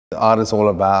Art is all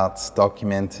about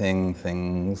documenting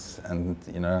things and,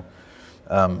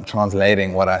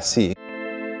 translating what I see.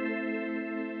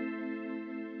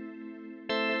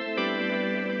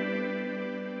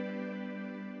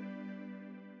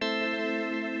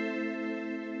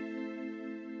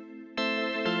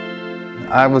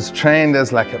 I was trained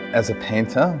as a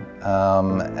painter,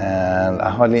 and I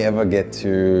hardly ever get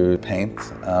to paint.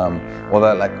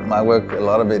 Although my work, a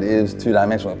lot of it is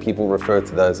two-dimensional. People refer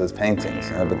to those as paintings,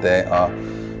 but they are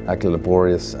like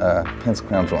laborious pencil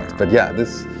crayon drawings. But yeah,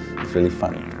 this is really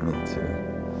fun for me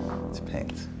to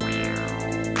paint.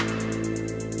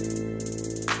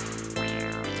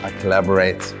 I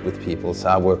collaborate with people, so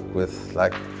I work with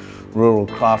rural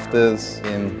crafters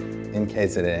in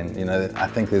KZN. I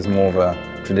think there's more of a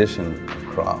tradition of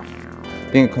craft.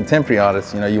 Being a contemporary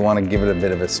artist, you want to give it a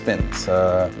bit of a spin.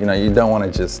 So, you don't want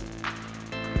to just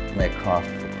make craft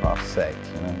for craft's sake.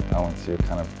 I want to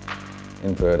kind of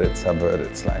invert it, subvert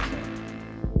it slightly.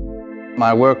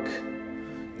 My work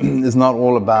is not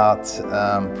all about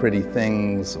pretty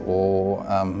things or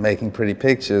making pretty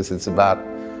pictures. It's about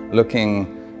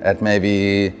looking at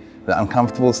maybe the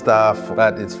uncomfortable stuff,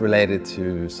 but it's related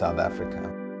to South Africa.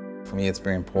 For me, it's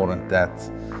very important that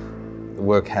the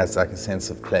work has a sense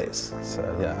of place. So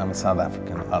yeah, I'm a South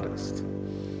African artist.